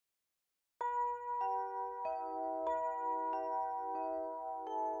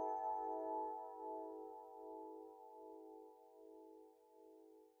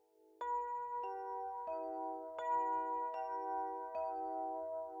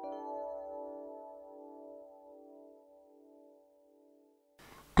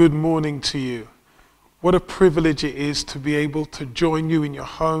Good morning to you. What a privilege it is to be able to join you in your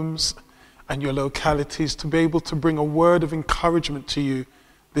homes and your localities, to be able to bring a word of encouragement to you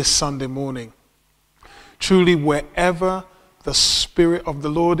this Sunday morning. Truly, wherever the Spirit of the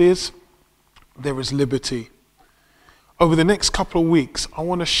Lord is, there is liberty. Over the next couple of weeks, I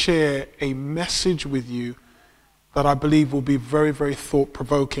want to share a message with you that I believe will be very, very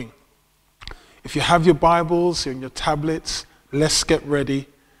thought-provoking. If you have your Bibles and your tablets, let's get ready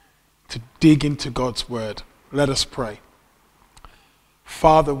to dig into God's word. Let us pray.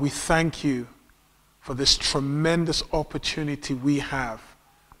 Father, we thank you for this tremendous opportunity we have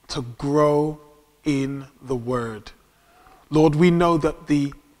to grow in the word. Lord, we know that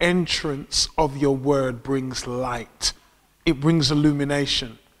the entrance of your word brings light. It brings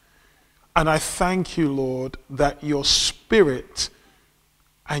illumination. And I thank you, Lord, that your spirit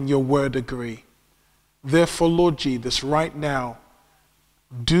and your word agree. Therefore, Lord Jesus, right now,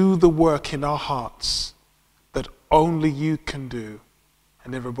 do the work in our hearts that only you can do.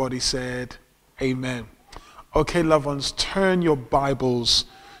 And everybody said, amen. Okay, loved ones, turn your Bibles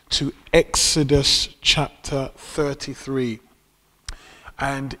to Exodus chapter 33.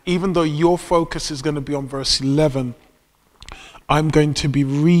 And even though your focus is going to be on verse 11, I'm going to be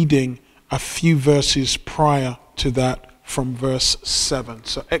reading a few verses prior to that from verse 7.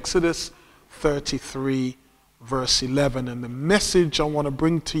 So Exodus 33 verse 11, and the message I want to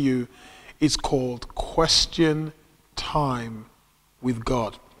bring to you is called Question Time with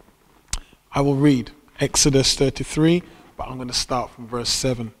God. I will read Exodus 33, but I'm going to start from verse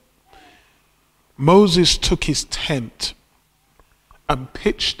 7. Moses took his tent and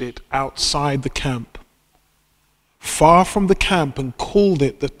pitched it outside the camp, far from the camp, and called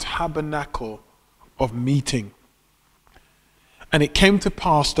it the tabernacle of meeting. And it came to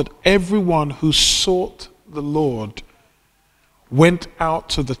pass that everyone who sought the Lord went out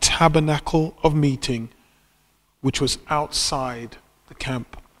to the tabernacle of meeting, which was outside the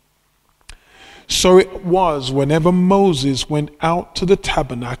camp. So it was whenever Moses went out to the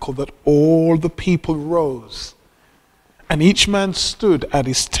tabernacle that all the people rose, and each man stood at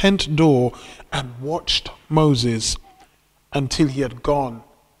his tent door and watched Moses until he had gone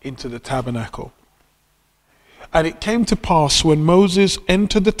into the tabernacle. And it came to pass when Moses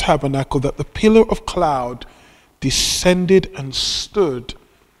entered the tabernacle that the pillar of cloud descended and stood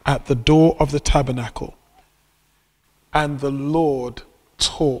at the door of the tabernacle. And the Lord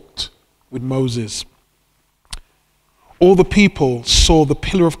talked with Moses. All the people saw the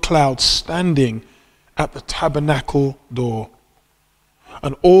pillar of cloud standing at the tabernacle door.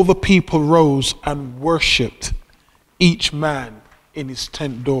 And all the people rose and worshipped, each man in his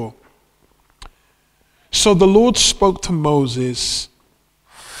tent door. So the Lord spoke to Moses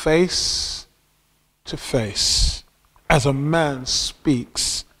face to face, as a man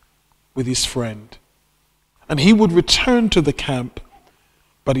speaks with his friend. And he would return to the camp,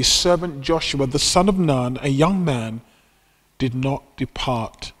 but his servant Joshua, the son of Nun, a young man, did not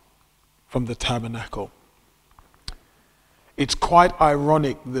depart from the tabernacle. It's quite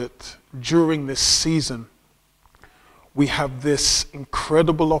ironic that during this season, we have this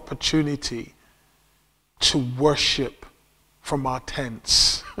incredible opportunity to worship from our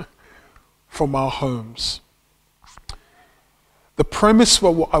tents, from our homes. The premise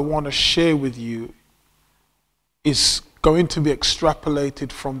for what I want to share with you is going to be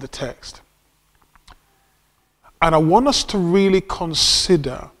extrapolated from the text. And I want us to really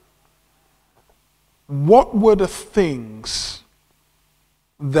consider what were the things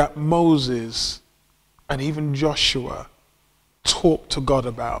that Moses and even Joshua talked to God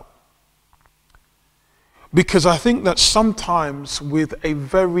about. Because I think that sometimes with a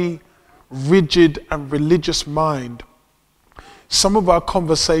very rigid and religious mind, some of our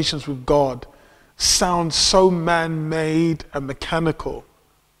conversations with God sound so man-made and mechanical.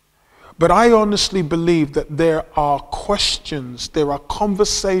 But I honestly believe that there are questions, there are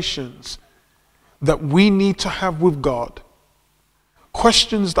conversations that we need to have with God.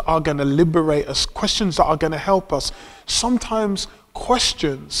 Questions that are going to liberate us, questions that are going to help us. Sometimes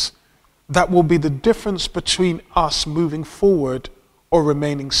questions that will be the difference between us moving forward or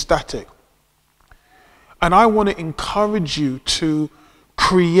remaining static. And I want to encourage you to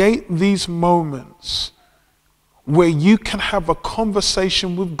create these moments where you can have a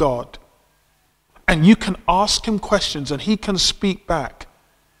conversation with God and you can ask him questions and he can speak back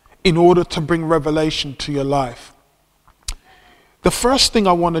in order to bring revelation to your life. The first thing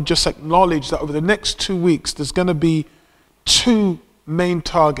I want to just acknowledge that over the next 2 weeks, there's going to be two main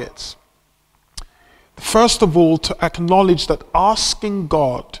targets. First of all, to acknowledge that asking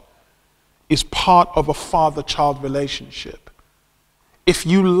God is part of a father-child relationship. if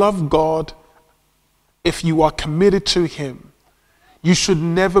you love God, if you are committed to Him, you should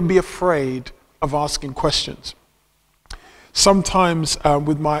never be afraid of asking questions. Sometimes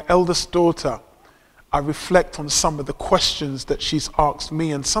with my eldest daughter, I reflect on some of the questions that she's asked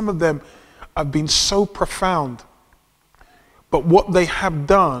me, and some of them have been so profound. But what they have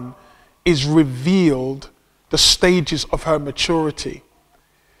done is revealed the stages of her maturity.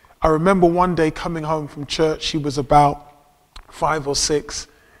 I remember one day coming home from church, she was about 5 or 6,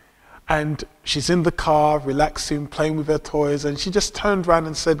 and she's in the car, relaxing, playing with her toys, and she just turned around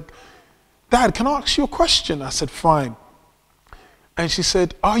and said, "Dad, can I ask you a question?" I said, "Fine." And she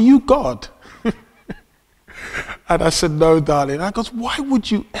said, "Are you God?" And I said, "No, darling." I goes, "Why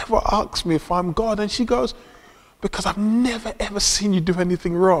would you ever ask me if I'm God?" And she goes, "Because I've never ever seen you do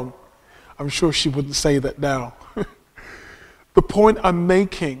anything wrong." I'm sure she wouldn't say that now. The point I'm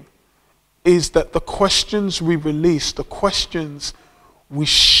making is that the questions we release, the questions we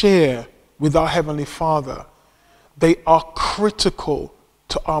share with our Heavenly Father, they are critical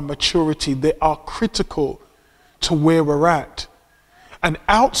to our maturity. They are critical to where we're at. And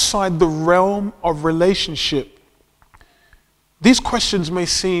outside the realm of relationship, these questions may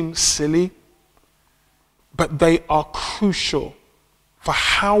seem silly, but they are crucial for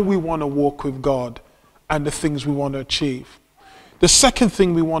how we want to walk with God and the things we want to achieve. The second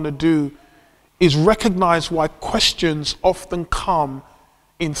thing we want to do is recognize why questions often come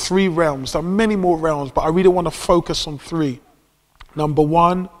in 3 realms. There are many more realms, but I really want to focus on 3. Number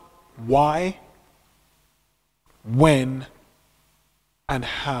 1, why, when, and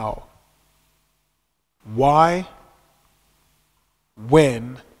how. Why,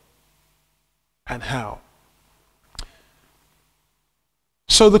 when, and how.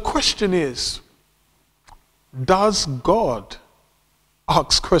 So the question is, does God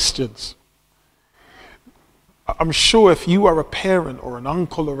ask questions? I'm sure if you are a parent or an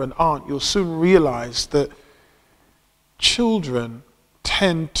uncle or an aunt, you'll soon realize that children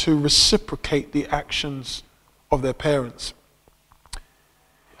tend to reciprocate the actions of their parents.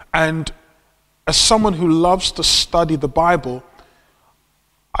 And as someone who loves to study the Bible,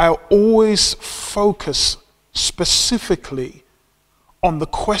 I always focus specifically on the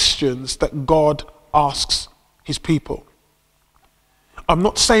questions that God asks His people. I'm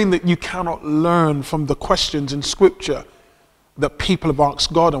not saying that you cannot learn from the questions in Scripture that people have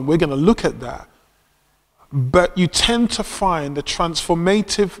asked God, and we're going to look at that. But you tend to find the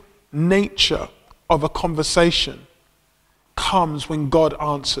transformative nature of a conversation comes when God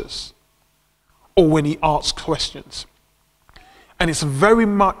answers or when He asks questions. And it's very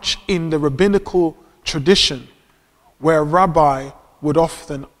much in the rabbinical tradition where a rabbi would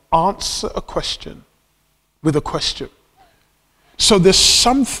often answer a question with a question. So there's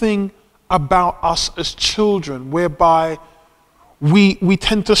something about us as children whereby we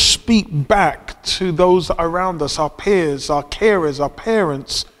tend to speak back to those around us, our peers, our carers, our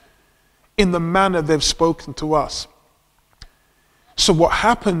parents, in the manner they've spoken to us. So what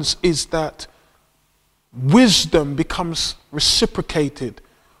happens is that wisdom becomes reciprocated,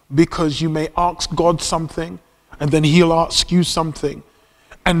 because you may ask God something and then He'll ask you something.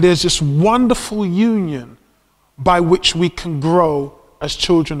 And there's this wonderful union by which we can grow as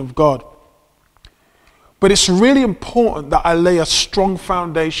children of God. But it's really important that I lay a strong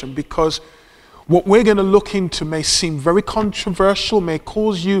foundation, because what we're going to look into may seem very controversial, may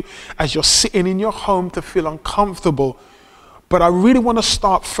cause you, as you're sitting in your home, to feel uncomfortable. But I really want to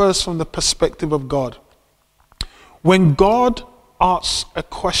start first from the perspective of God. When God asks a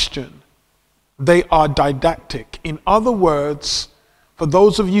question, they are didactic. In other words, for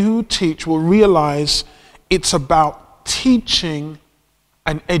those of you who teach will realize it's about teaching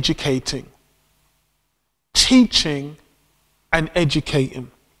and educating. Teaching and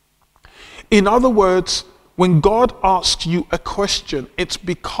educating. In other words, when God asks you a question, it's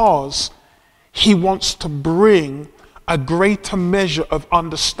because He wants to bring a greater measure of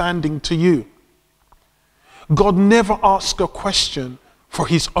understanding to you. God never asks a question for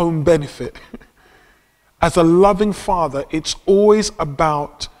His own benefit. As a loving Father, it's always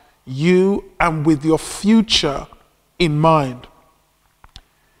about you and with your future in mind.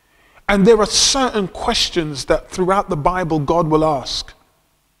 And there are certain questions that throughout the Bible God will ask.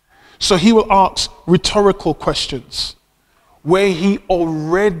 So He will ask rhetorical questions where He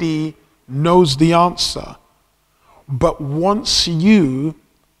already knows the answer, but wants you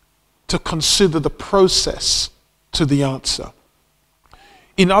to consider the process to the answer.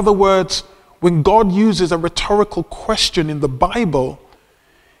 In other words, when God uses a rhetorical question in the Bible,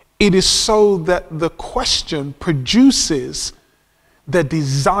 it is so that the question produces the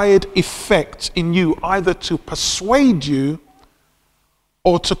desired effect in you, either to persuade you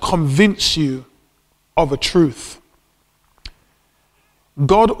or to convince you of a truth.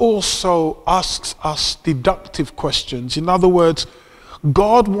 God also asks us deductive questions. In other words,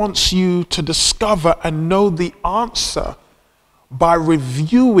 God wants you to discover and know the answer by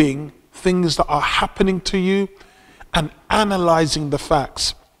reviewing things that are happening to you and analyzing the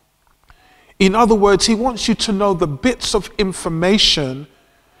facts. In other words, he wants you to know the bits of information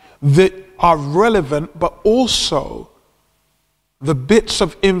that are relevant, but also the bits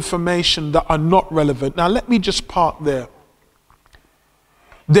of information that are not relevant. Now, let me just park there.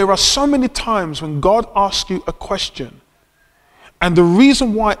 There are so many times when God asks you a question, and the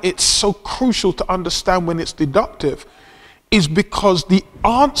reason why it's so crucial to understand when it's deductive is because the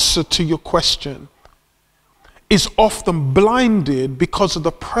answer to your question is often blinded because of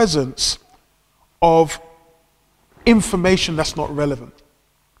the presence of information that's not relevant.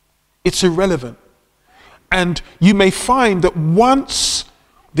 It's irrelevant. And you may find that once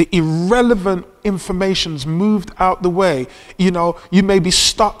the irrelevant information's moved out the way, you may be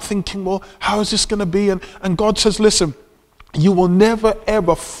stuck thinking, well, how is this going to be? And God says, listen, you will never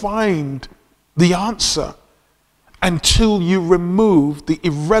ever find the answer until you remove the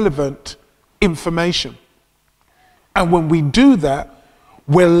irrelevant information. And when we do that,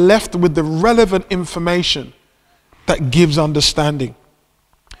 we're left with the relevant information that gives understanding.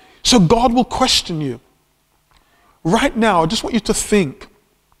 So God will question you. Right now, I just want you to think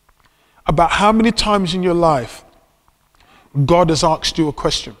about how many times in your life God has asked you a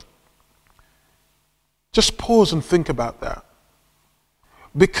question. Just pause and think about that.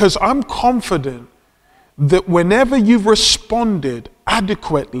 Because I'm confident that whenever you've responded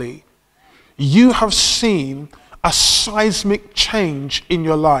adequately, you have seen a seismic change in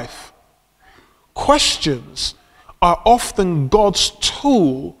your life. Questions are often God's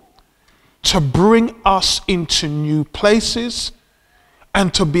tool to bring us into new places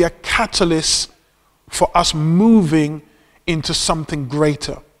and to be a catalyst for us moving into something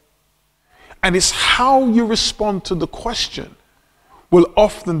greater. And it's how you respond to the question will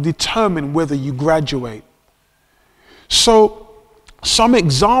often determine whether you graduate. So, some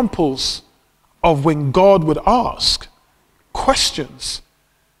examples of when God would ask questions.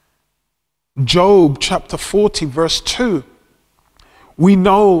 Job chapter 40 verse 2. We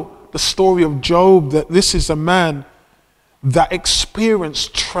know the story of Job, that this is a man that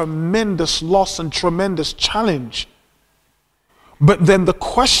experienced tremendous loss and tremendous challenge. But then the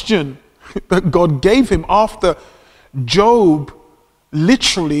question that God gave him after Job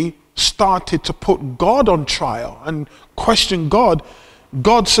literally started to put God on trial and question God,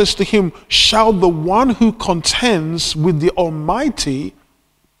 God says to him, shall the one who contends with the Almighty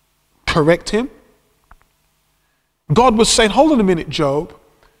correct him? God was saying, hold on a minute, Job.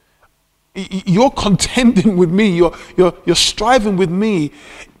 You're contending with me, you're striving with me.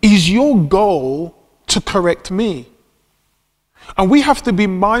 Is your goal to correct me? And we have to be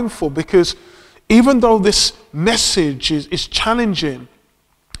mindful, because even though this message is challenging,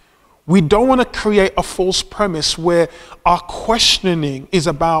 we don't want to create a false premise where our questioning is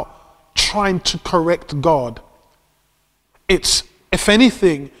about trying to correct God. It's, if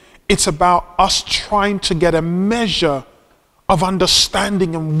anything, it's about us trying to get a measure of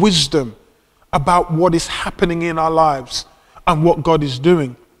understanding and wisdom about what is happening in our lives and what God is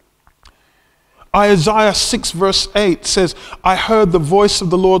doing. Isaiah 6 verse 8 says, I heard the voice of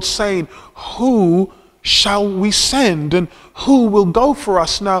the Lord saying, who shall we send and who will go for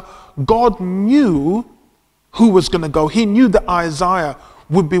us? Now, God knew who was going to go. He knew that Isaiah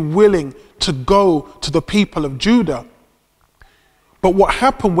would be willing to go to the people of Judah. But what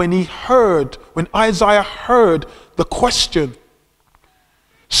happened when Isaiah heard the question,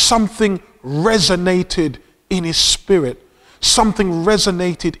 something resonated in his spirit. Something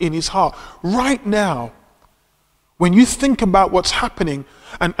resonated in his heart. Right now, when you think about what's happening,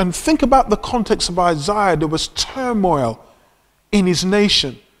 and think about the context of Isaiah, there was turmoil in his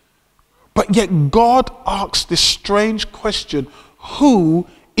nation. But yet God asks this strange question, who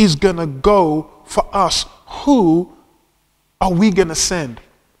is going to go for us? Who are we going to send?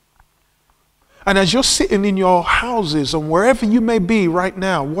 And as you're sitting in your houses and wherever you may be right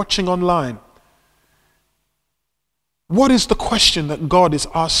now, watching online, what is the question that God is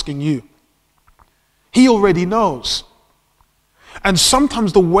asking you? He already knows. And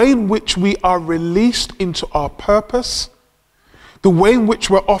sometimes the way in which we are released into our purpose, the way in which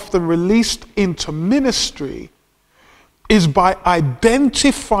we're often released into ministry, is by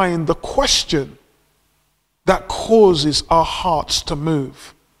identifying the question that causes our hearts to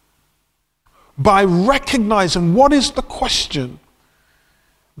move. By recognizing what is the question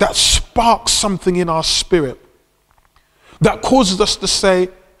that sparks something in our spirit. that causes us to say,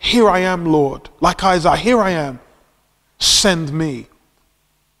 here I am, Lord. Like Isaiah, here I am. Send me.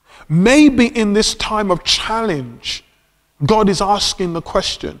 Maybe in this time of challenge, God is asking the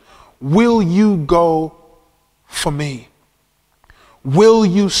question, will you go for me? Will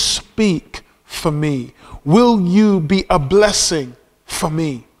you speak for me? Will you be a blessing for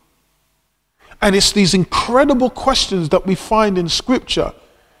me? And it's these incredible questions that we find in Scripture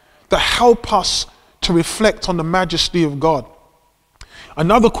that help us to reflect on the majesty of God.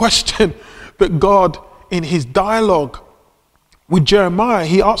 Another question that God, in his dialogue with Jeremiah,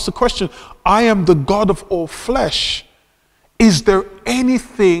 he asked the question, I am the God of all flesh. Is there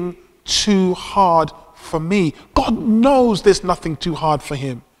anything too hard for me? God knows there's nothing too hard for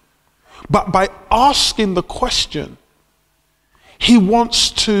him. But by asking the question, he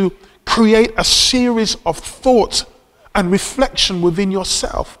wants to create a series of thoughts and reflection within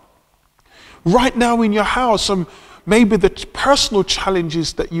yourself. Right now in your house, and maybe the personal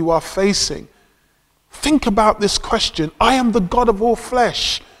challenges that you are facing, think about this question. I am the God of all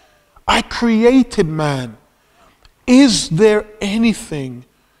flesh. I created man. Is there anything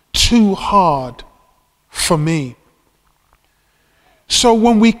too hard for me? So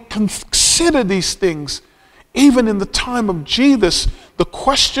when we consider these things, even in the time of Jesus, the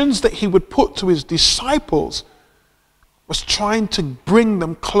questions that he would put to his disciples was trying to bring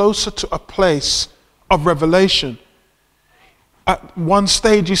them closer to a place of revelation. At one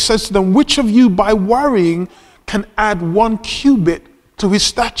stage, he says to them, which of you by worrying can add 1 cubit to his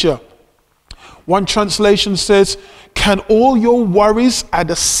stature? One translation says, can all your worries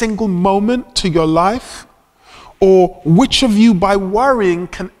add a single moment to your life? Or which of you by worrying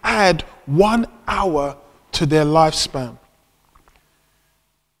can add 1 hour to their lifespan?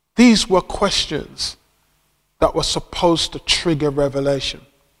 These were questions that were supposed to trigger revelation.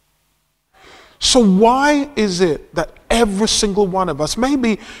 So why is it that every single one of us,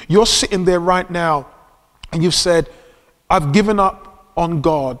 maybe you're sitting there right now and you've said, I've given up on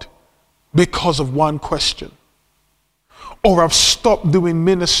God because of 1 question. Or I've stopped doing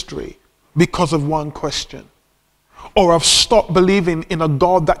ministry because of 1 question. Or I've stopped believing in a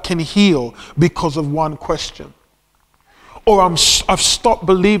God that can heal because of 1 question. Or I've stopped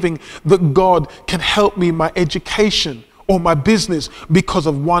believing that God can help me in my education or my business because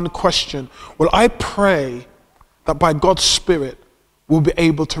of 1 question. Well, I pray that by God's Spirit, we'll be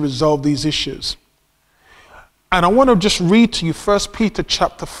able to resolve these issues. And I want to just read to you 1 Peter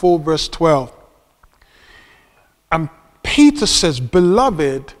chapter 4, verse 12. And Peter says,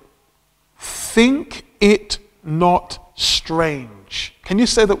 beloved, think it not strange. Can you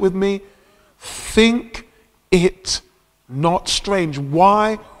say that with me? Think it not strange.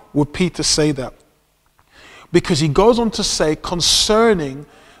 Why would Peter say that? Because he goes on to say concerning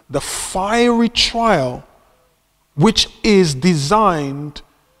the fiery trial which is designed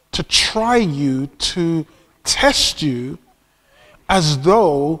to try you, to test you, as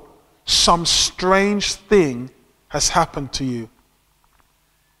though some strange thing has happened to you.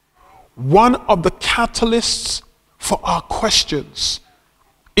 One of the catalysts for our questions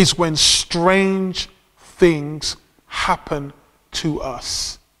is when strange things happen to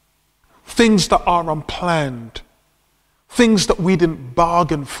us. Things that are unplanned. Things that we didn't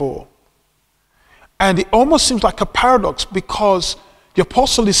bargain for. And it almost seems like a paradox, because the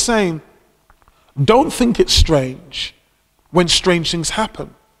apostle is saying, don't think it's strange when strange things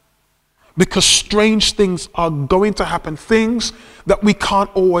happen. Because strange things are going to happen. Things that we can't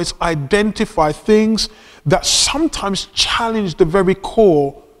always identify. Things that sometimes challenge the very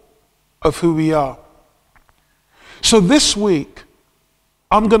core of who we are. So this week,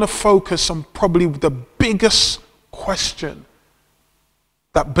 I'm going to focus on probably the biggest question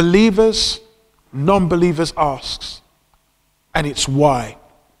that believers, non-believers asks. And it's why.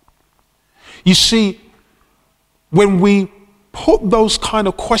 You see, when we put those kind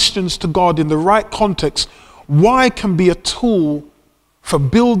of questions to God in the right context, why can be a tool for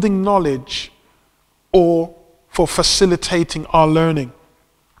building knowledge or for facilitating our learning.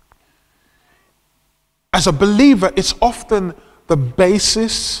 As a believer, it's often the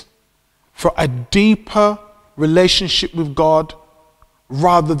basis for a deeper relationship with God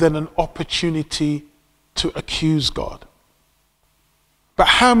rather than an opportunity to accuse God. But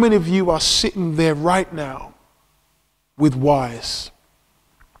how many of you are sitting there right now with whys?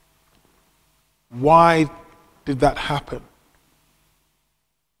 Why did that happen?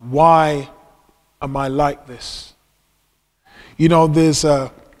 Why am I like this? You know, there's an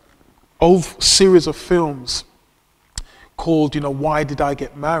old series of films called, Why Did I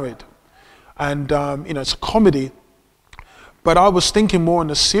Get Married? And, it's a comedy. But I was thinking more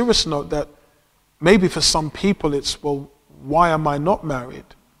on a serious note that maybe for some people it's, well, why am I not married?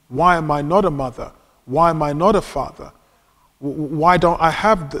 Why am I not a mother? Why am I not a father? Why don't I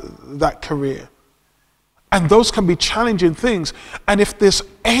have that career? And those can be challenging things. And if there's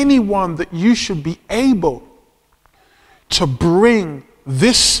anyone that you should be able to bring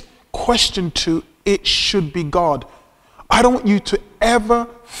this question to, it should be God. I don't want you to ever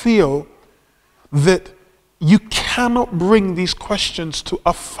feel that you cannot bring these questions to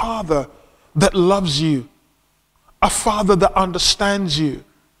a Father that loves you, a Father that understands you,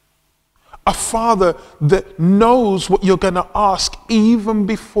 a Father that knows what you're going to ask even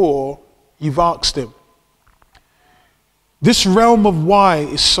before you've asked him. This realm of why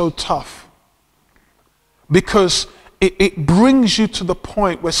is so tough because it brings you to the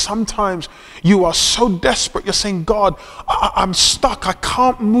point where sometimes you are so desperate. You're saying, God, I'm stuck. I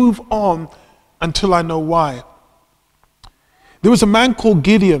can't move on until I know why. There was a man called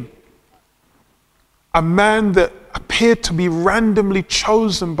Gideon, a man that appeared to be randomly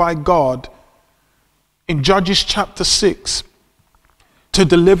chosen by God in Judges chapter 6 to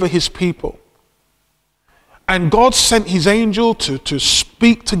deliver his people. And God sent his angel to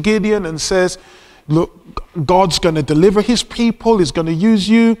speak to Gideon and says, look, God's going to deliver his people. He's going to use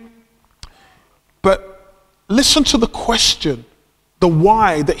you. But listen to the question, the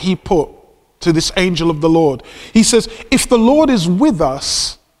why that he put to this angel of the Lord. He says, if the Lord is with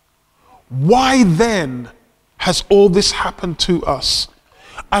us, why then has all this happened to us?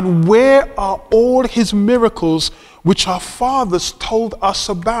 And where are all his miracles which our fathers told us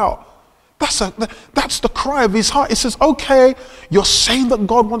about? That's the cry of his heart. He says, okay, you're saying that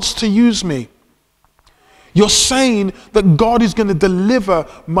God wants to use me. You're saying that God is going to deliver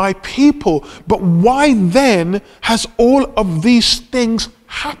my people. But why then has all of these things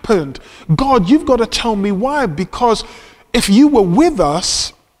happened? God, you've got to tell me why. Because if you were with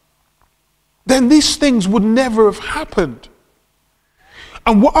us, then these things would never have happened.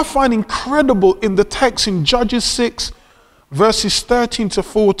 And what I find incredible in the text in Judges 6, verses 13 to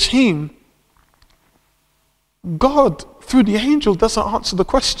 14, God, through the angel, doesn't answer the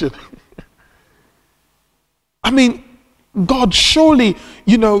question. I mean, God, surely,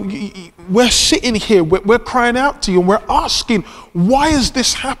 we're sitting here, we're crying out to you, and we're asking, why has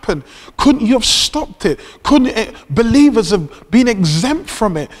this happened? Couldn't you have stopped it? Couldn't believers have been exempt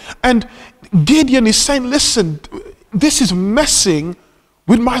from it? And Gideon is saying, listen, this is messing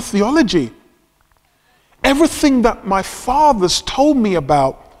with my theology. Everything that my fathers told me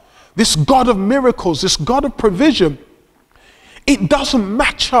about, this God of miracles, this God of provision, it doesn't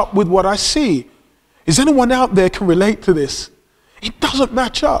match up with what I see. Is anyone out there can relate to this? It doesn't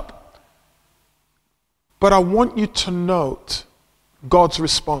match up. But I want you to note God's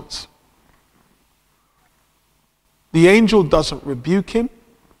response. The angel doesn't rebuke him.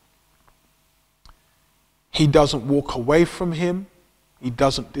 He doesn't walk away from him. He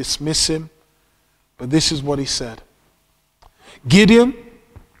doesn't dismiss him. But this is what he said. Gideon,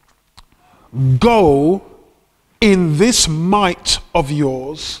 go in this might of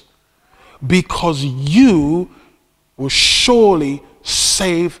yours, because you will surely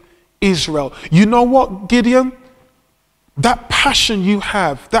save Israel. You know what, Gideon? That passion you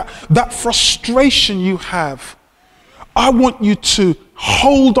have, that frustration you have, I want you to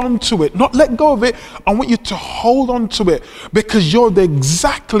hold on to it, not let go of it. I want you to hold on to it, because you're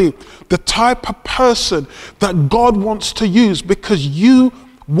exactly the type of person that God wants to use, because you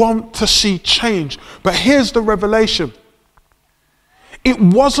want to see change. But here's the revelation. It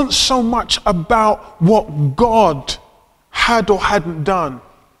wasn't so much about what God had or hadn't done.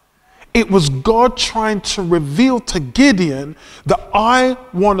 It was God trying to reveal to Gideon that I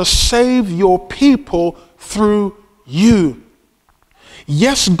want to save your people through you.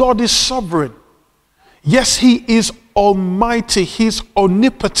 Yes, God is sovereign. Yes, he is almighty. He's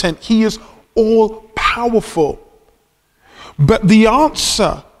omnipotent. He is all powerful. But the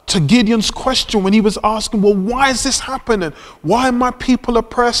answer to Gideon's question when he was asking, well, why is this happening? Why are my people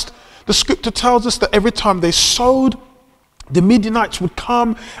oppressed? The scripture tells us that every time they sowed, the Midianites would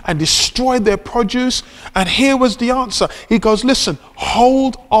come and destroy their produce. And here was the answer. He goes, listen,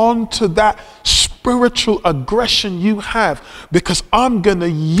 hold on to that spiritual aggression you have, because I'm going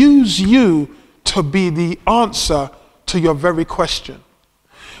to use you to be the answer to your very question.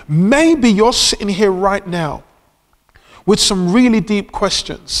 Maybe you're sitting here right now with some really deep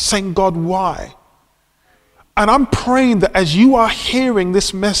questions, saying, God, why? And I'm praying that as you are hearing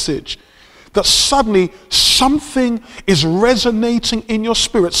this message, that suddenly something is resonating in your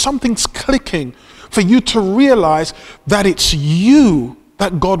spirit, something's clicking for you to realize that it's you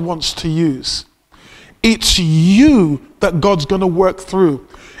that God wants to use. It's you that God's going to work through.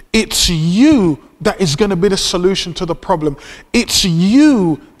 It's you that is going to be the solution to the problem. It's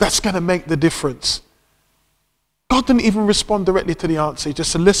you that's going to make the difference. God didn't even respond directly to the answer. He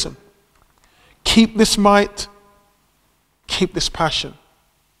just said, listen, keep this might, keep this passion.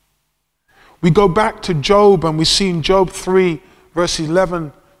 We go back to Job and we see in Job 3, verse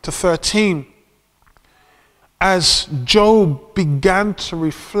 11 to 13, as Job began to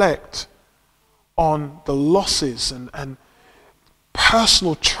reflect on the losses and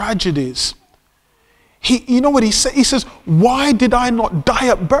personal tragedies, you know what he said? He says, why did I not die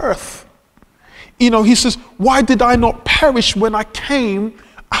at birth? He says, why did I not perish when I came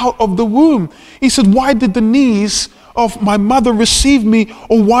out of the womb? He said, why did the knees of my mother receive me?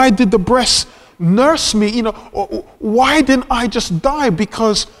 Or why did the breast nurse me? Or why didn't I just die?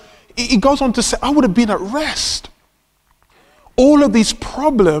 Because he goes on to say, I would have been at rest. All of these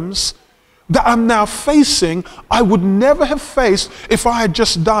problems that I'm now facing, I would never have faced if I had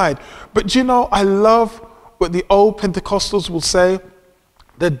just died. But I love what the old Pentecostals will say,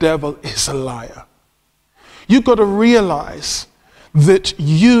 the devil is a liar. You've got to realize that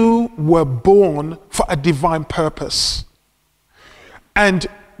you were born for a divine purpose. And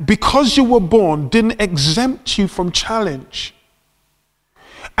because you were born didn't exempt you from challenge.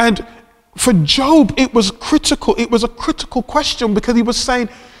 And for Job, it was critical. It was a critical question because he was saying,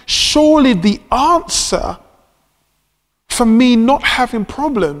 surely the answer for me not having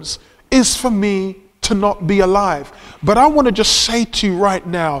problems is for me to not be alive. But I want to just say to you right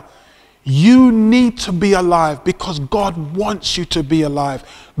now, you need to be alive because God wants you to be alive.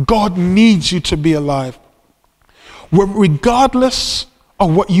 God needs you to be alive. Regardless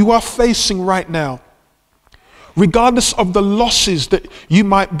of what you are facing right now, regardless of the losses that you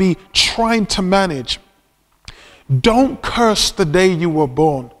might be trying to manage, don't curse the day you were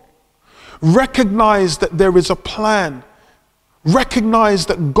born. Recognize that there is a plan. Recognize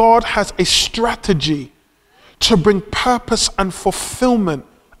that God has a strategy to bring purpose and fulfillment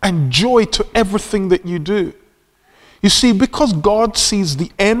and joy to everything that you do. You see, because God sees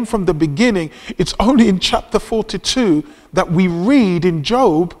the end from the beginning, it's only in chapter 42 that we read in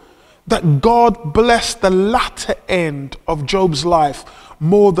Job that God blessed the latter end of Job's life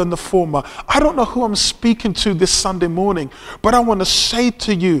more than the former. I don't know who I'm speaking to this Sunday morning, but I want to say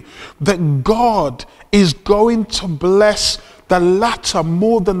to you that God is going to bless the latter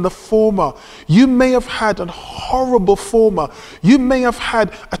more than the former. You may have had a horrible former. You may have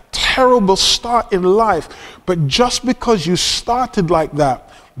had a terrible start in life, but just because you started like that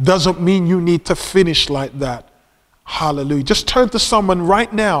doesn't mean you need to finish like that. Hallelujah. Just turn to someone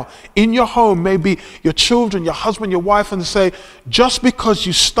right now in your home, maybe your children, your husband, your wife, and say, just because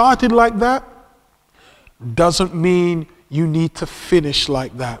you started like that doesn't mean you need to finish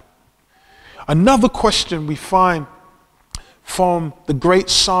like that. Another question we find from the great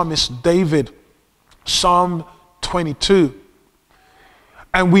psalmist David, Psalm 22.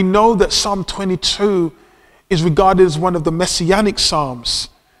 And we know that Psalm 22 is regarded as one of the messianic psalms.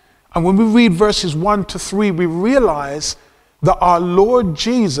 And when we read verses 1 to 3, we realize that our Lord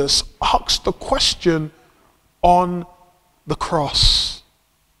Jesus asked the question on the cross.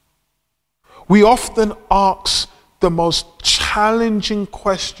 We often ask the most challenging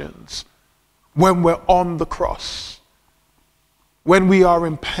questions when we're on the cross, when we are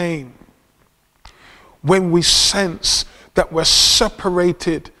in pain, when we sense that we're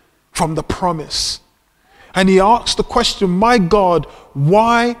separated from the promise. And he asks the question, my God,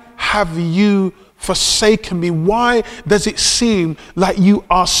 why have you forsaken me? Why does it seem like you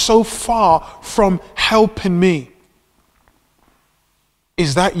are so far from helping me?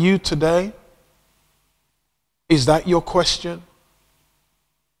 Is that you today? Is that your question?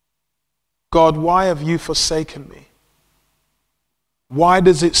 God, why have you forsaken me? Why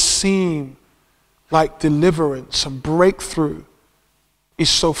does it seem like deliverance and breakthrough is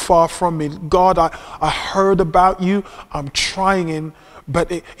so far from me? God, I heard about you. I'm trying,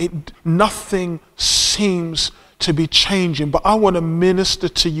 but nothing seems to be changing. But I want to minister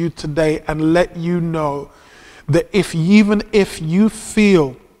to you today and let you know that even if you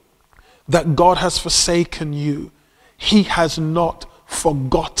feel that God has forsaken you, he has not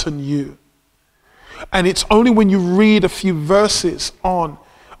forgotten you. And it's only when you read a few verses on,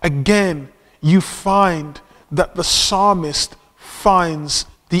 again, you find that the psalmist finds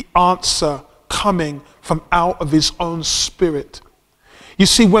the answer coming from out of his own spirit. You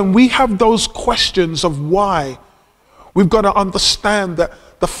see, when we have those questions of why, we've got to understand that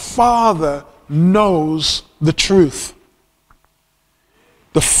the Father knows the truth.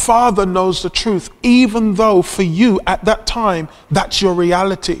 The Father knows the truth, even though for you at that time, that's your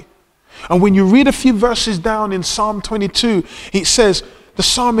reality. And when you read a few verses down in Psalm 22, it says, the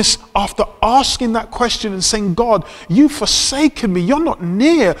psalmist, after asking that question and saying, God, you've forsaken me, you're not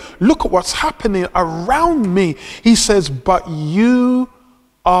near, look at what's happening around me. He says, but you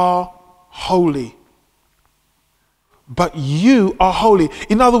are holy. But you are holy.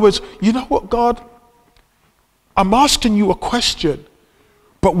 In other words, you know what, God? I'm asking you a question,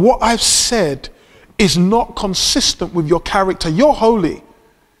 but what I've said is not consistent with your character. You're holy.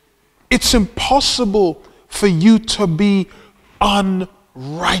 It's impossible for you to be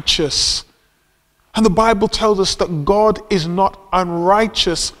unrighteous. And the Bible tells us that God is not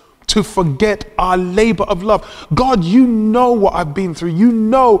unrighteous to forget our labor of love. God, you know what I've been through. You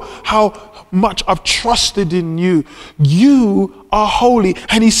know how much I've trusted in you. You are holy.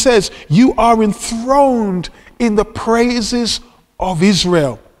 And he says, you are enthroned in the praises of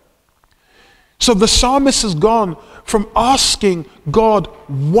Israel. So the psalmist has gone from asking God,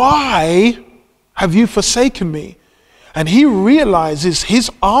 why have you forsaken me? And he realizes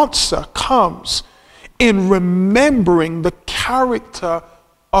his answer comes in remembering the character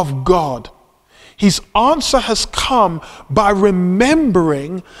of God. His answer has come by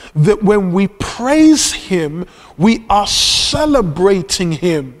remembering that when we praise him, we are celebrating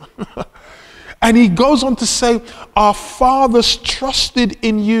him. And he goes on to say, our fathers trusted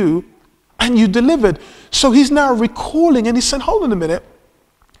in you and you delivered. So he's now recalling and he's saying, hold on a minute.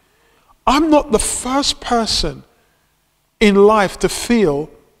 I'm not the first person in life to feel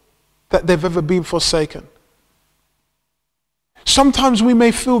that they've ever been forsaken. Sometimes we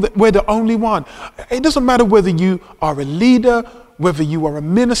may feel that we're the only one. It doesn't matter whether you are a leader, whether you are a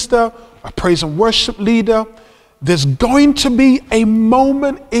minister, a praise and worship leader. There's going to be a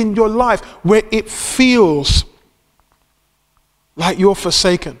moment in your life where it feels like you're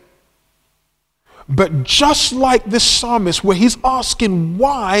forsaken. But just like this psalmist, where he's asking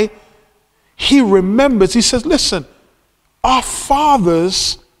why, he remembers, he says, listen, our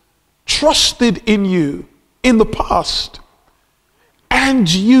fathers trusted in you in the past,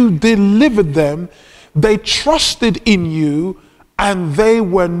 and you delivered them. They trusted in you, and they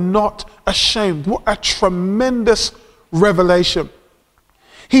were not ashamed. What a tremendous revelation.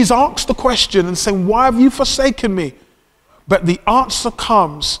 He's asked the question and saying, why have you forsaken me? But the answer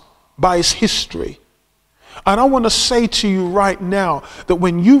comes by his history. And I want to say to you right now that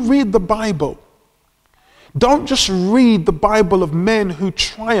when you read the Bible, don't just read the Bible of men who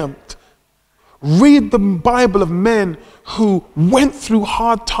triumphed. Read the Bible of men who went through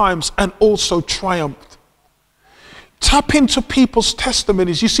hard times and also triumphed. Tap into people's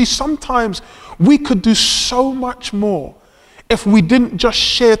testimonies. You see, sometimes we could do so much more if we didn't just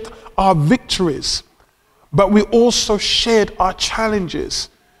share our victories, but we also shared our challenges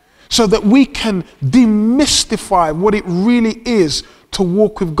so that we can demystify what it really is to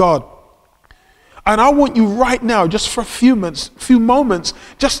walk with God. And I want you right now, just for a few moments,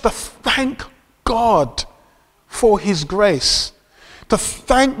 just to thank God for his grace, to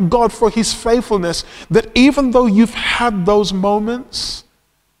thank God for his faithfulness, that even though you've had those moments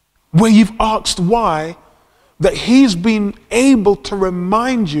where you've asked why, that he's been able to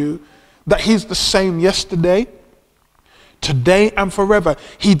remind you that he's the same yesterday, today, and forever.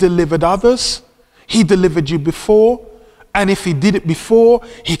 He delivered others. He delivered you before. And if he did it before,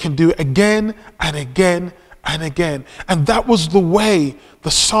 he can do it again and again and again. And that was the way the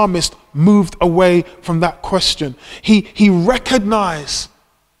psalmist moved away from that question. He recognized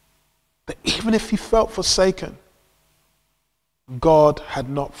that even if he felt forsaken, God had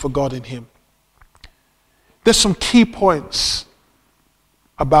not forgotten him. There's some key points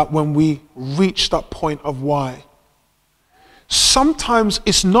about when we reach that point of why. Sometimes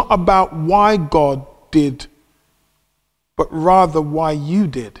it's not about why God did, but rather why you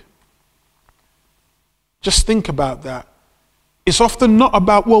did. Just think about that. It's often not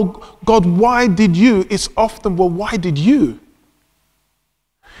about, well, God, why did you? It's often, well, why did you?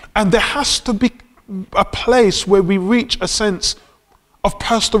 And there has to be a place where we reach a sense of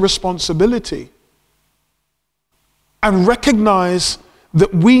personal responsibility and recognize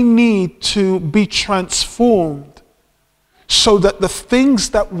that we need to be transformed so that the things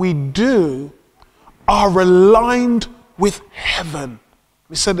that we do are aligned with heaven.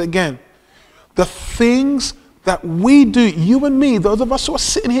 We said it again. The things that we do, you and me, those of us who are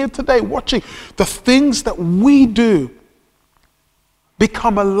sitting here today watching, the things that we do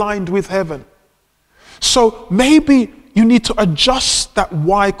become aligned with heaven. So maybe you need to adjust that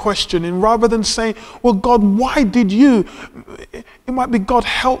why question, and rather than saying, well, God, why did you? It might be, God,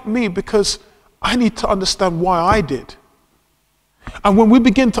 help me because I need to understand why I did. And when we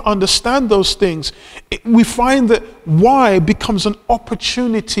begin to understand those things, we find that why becomes an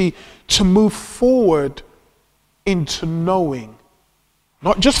opportunity to move forward into knowing.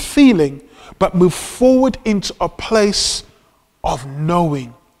 Not just feeling, but move forward into a place of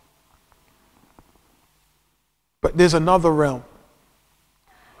knowing. But there's another realm.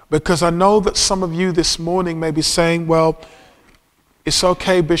 Because I know that some of you this morning may be saying, well, it's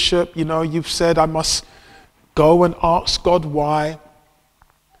okay, Bishop, you've said I must go and ask God why,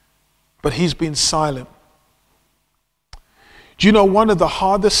 but he's been silent. Do you know one of the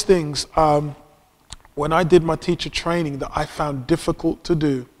hardest things when I did my teacher training that I found difficult to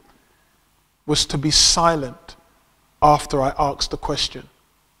do was to be silent after I asked a question.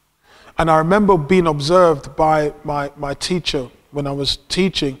 And I remember being observed by my teacher when I was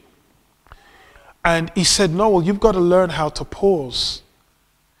teaching. And he said, Noel, you've got to learn how to pause.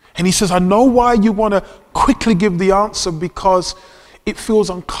 And he says, I know why you want to quickly give the answer, because it feels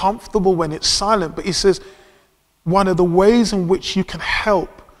uncomfortable when it's silent. But he says, one of the ways in which you can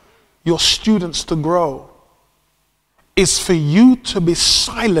help your students to grow is for you to be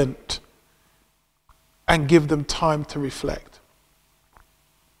silent and give them time to reflect.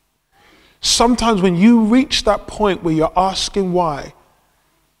 Sometimes when you reach that point where you're asking why,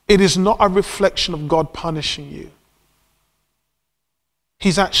 it is not a reflection of God punishing you.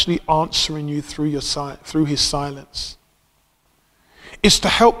 He's actually answering you through his silence. It's to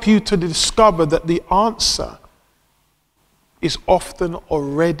help you to discover that the answer is often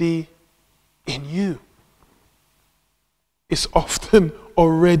already in you. It's often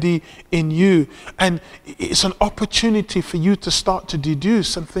already in you. And it's an opportunity for you to start to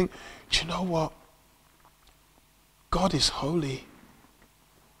deduce and think, do you know what? God is holy.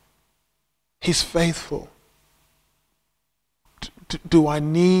 He's faithful. Do I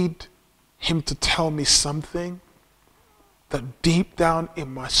need him to tell me something that deep down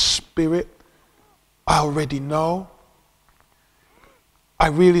in my spirit I already know? I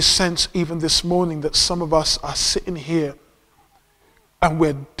really sense even this morning that some of us are sitting here and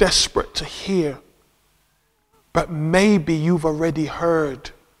we're desperate to hear, but maybe you've already heard.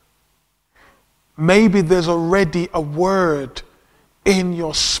 Maybe there's already a word in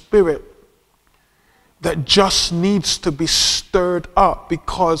your spirit that just needs to be stirred up,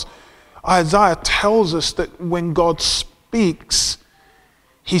 because Isaiah tells us that when God speaks,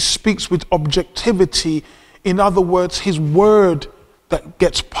 he speaks with objectivity. In other words, his word that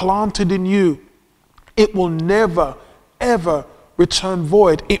gets planted in you, it will never, ever return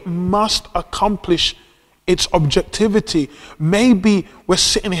void. It must accomplish its objectivity. Maybe we're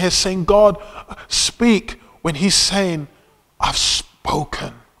sitting here saying, God, speak, when he's saying, I've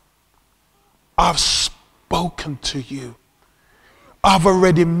spoken. I've spoken to you. I've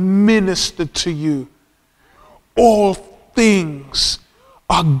already ministered to you. All things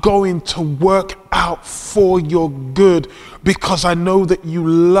are going to work out for your good, because I know that you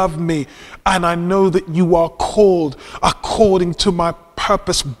love me and I know that you are called according to my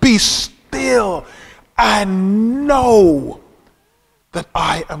purpose. Be still and know that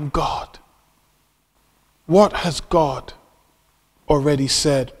I am God. What has God already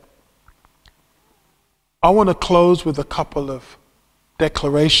said? I want to close with a couple of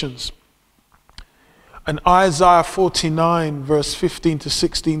declarations. And Isaiah 49 verse 15 to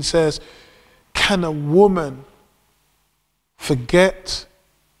 16 says, can a woman forget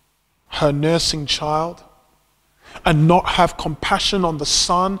her nursing child and not have compassion on the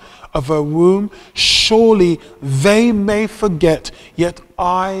son of her womb? Surely they may forget, yet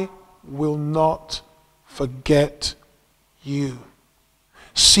I will not forget you.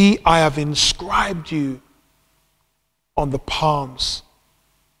 See, I have inscribed you on the palms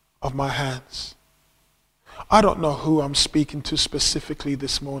of my hands. I don't know who I'm speaking to specifically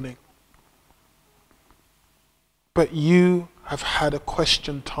this morning, but you have had a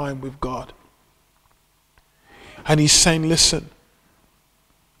question time with God. And he's saying, listen,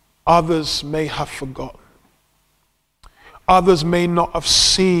 others may have forgotten. Others may not have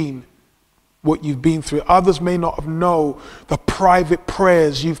seen what you've been through. Others may not have known the private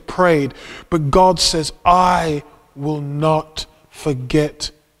prayers you've prayed. But God says, I will not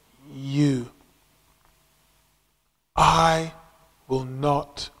forget you. I will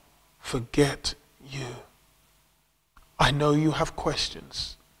not forget you. I know you have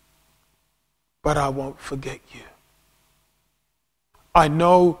questions, but I won't forget you. I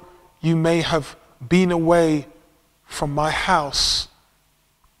know you may have been away from my house,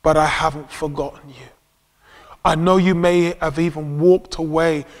 but I haven't forgotten you. I know you may have even walked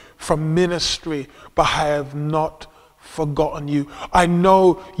away from ministry, but I have not forgotten you. I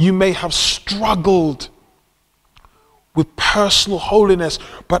know you may have struggled with personal holiness,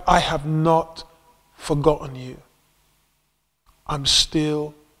 but I have not forgotten you. I'm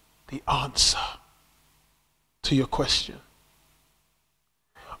still the answer to your question.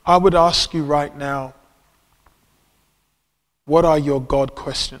 I would ask you right now, what are your God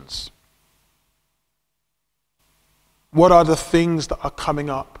questions? What are the things that are coming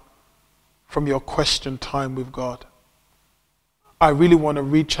up from your question time with God? I really want to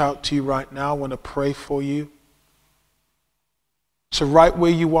reach out to you right now. I want to pray for you. So right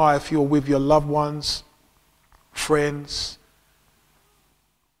where you are, if you're with your loved ones, friends,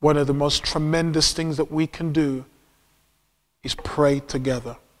 one of the most tremendous things that we can do is pray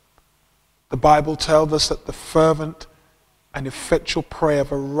together. The Bible tells us that the fervent and effectual prayer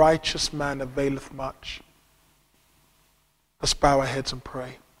of a righteous man availeth much. Let's bow our heads and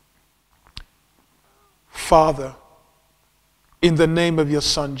pray. Father, in the name of your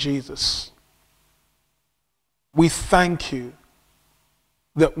Son Jesus, we thank you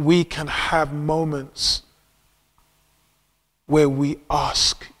that we can have moments where we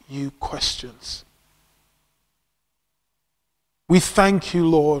ask you questions. We thank you,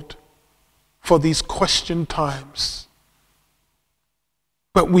 Lord, for these question times.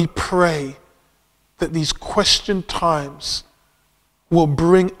 But we pray that these question times will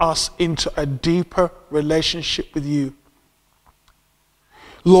bring us into a deeper relationship with you.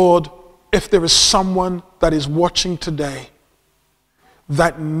 Lord, if there is someone that is watching today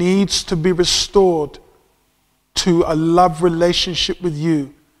that needs to be restored to a love relationship with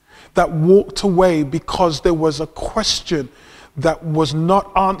you, that walked away because there was a question that was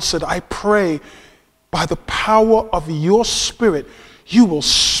not answered, I pray by the power of your Spirit, you will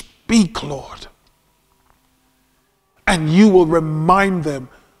speak, Lord, and you will remind them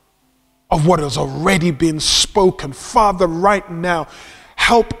of what has already been spoken. Father, right now,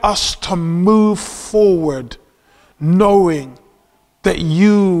 help us to move forward knowing that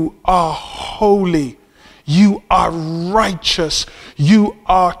you are holy, you are righteous, you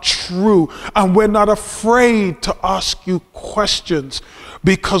are true, and we're not afraid to ask you questions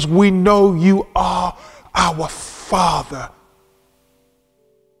because we know you are our Father.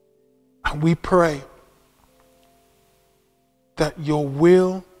 And we pray that your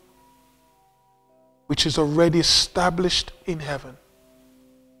will, which is already established in heaven,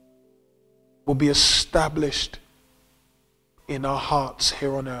 will be established in our hearts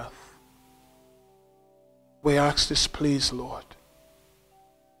here on earth. We ask this, please, Lord,